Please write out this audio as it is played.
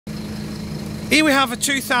Here we have a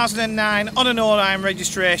 2009 on an 09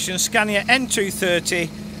 registration Scania N230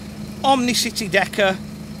 Omni City Dekka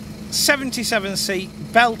 77 seat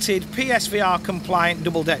belted PSVR compliant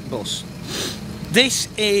double deck bus. This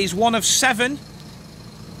is one of 7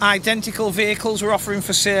 identical vehicles we're offering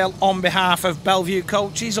for sale on behalf of Bellevue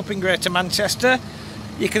Coaches up in Greater Manchester.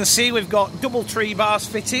 You can see we've got double tree bars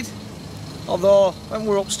fitted, although when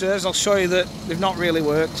we're upstairs I'll show you that they've not really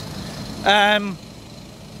worked.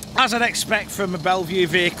 As I'd expect from a Bellevue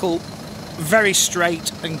vehicle, very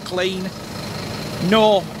straight and clean,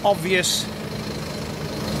 no obvious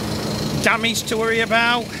damage to worry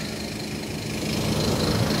about.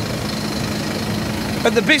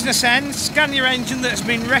 At the business end, Scania engine that's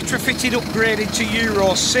been retrofitted, upgraded to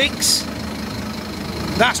Euro 6.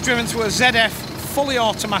 That's driven through a ZF fully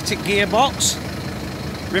automatic gearbox.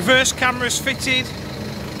 Reverse cameras fitted.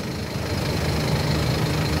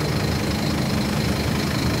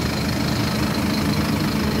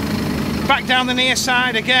 Back down the near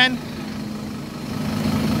side again.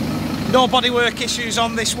 No bodywork issues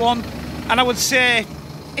on this one. And I would say,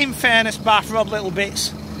 in fairness, bar for odd little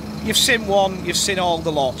bits, you've seen one, you've seen all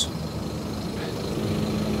the lot.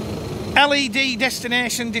 LED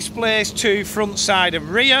destination displays to front, side and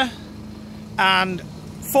rear, and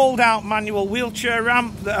fold out manual wheelchair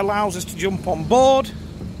ramp that allows us to jump on board.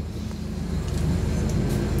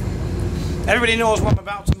 Everybody knows what I'm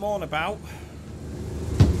about to moan about.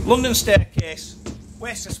 London staircase,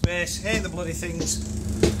 waste of space, hate the bloody things.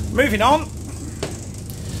 Moving on.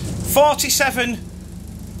 47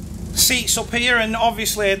 seats up here, and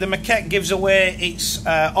obviously the maquette gives away its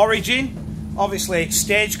origin. Obviously it's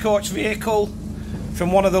stagecoach vehicle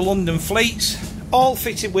from one of the London fleets, all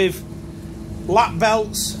fitted with lap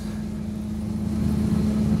belts.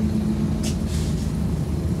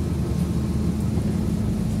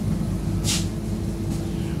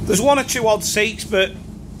 There's 1 or 2 odd seats, but a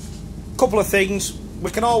couple of things.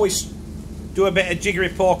 We can always do a bit of jiggery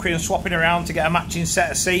pokery and swapping around to get a matching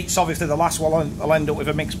set of seats. Obviously the last one will end up with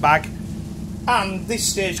a mixed bag. And this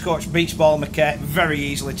stagecoach beach ball maquette, very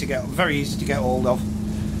easy to get hold of.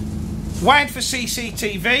 Wired for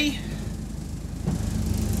CCTV.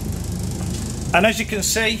 And as you can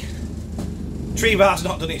see, tree bar's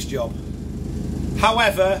not done its job.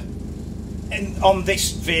 However, on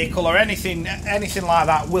this vehicle or anything like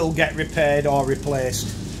that will get repaired or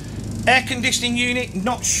replaced. Air conditioning unit,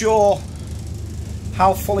 not sure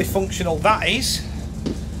how fully functional that is.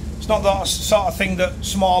 It's not that sort of thing that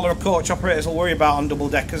smaller coach operators will worry about on double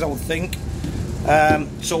deckers, I would think.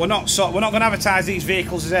 So we're not going to advertise these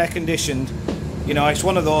vehicles as air conditioned. You know, it's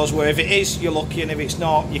one of those where if it is, you're lucky, and if it's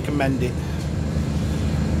not, you can mend it.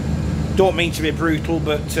 Don't mean to be brutal,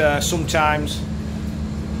 but sometimes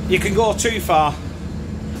you can go too far.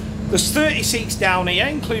 There's 30 seats down here,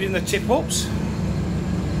 including the tip-ups.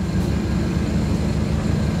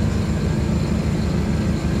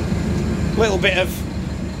 Little bit of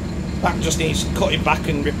that just needs cutting back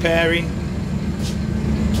and repairing.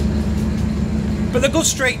 But they're good,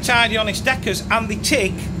 straight, tidy, honest deckers, and they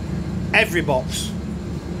tick every box.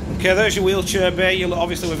 Okay, there's your wheelchair bay. You'll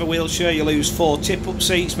obviously, with a wheelchair, you lose 4 tip-up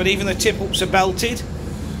seats, but even the tip-ups are belted.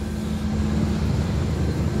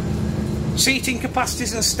 Seating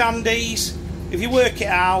capacities and standees, if you work it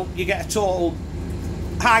out, you get a total,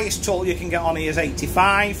 highest total you can get on here is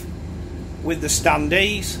 85 with the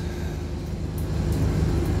standees.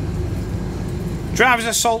 Driver's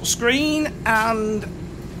assault screen, and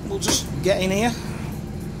we'll just get in here.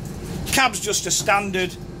 Cab's just a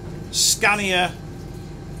standard Scania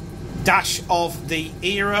dash of the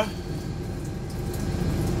era.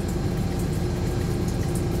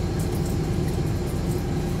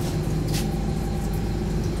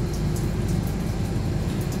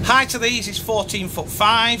 Height of these is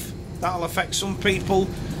 14'5". That'll affect some people.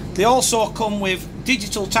 They also come with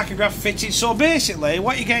digital tachograph fitted, so basically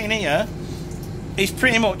what you're getting here is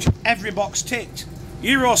pretty much every box ticked.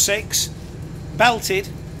 Euro 6, belted,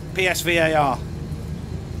 PSVAR.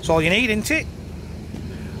 That's all you need, isn't it?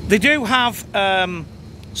 They do have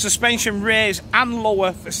suspension raise and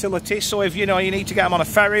lower facilities, so if you need to get them on a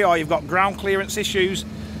ferry or you've got ground clearance issues,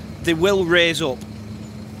 they will raise up.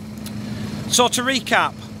 So to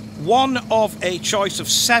recap, one of a choice of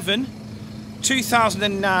 7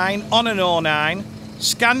 2009 on an 09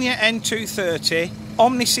 Scania N230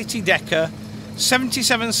 Omni City Dekka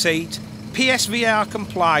 77 seat PSVR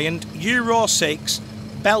compliant Euro 6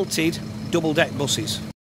 belted double deck buses.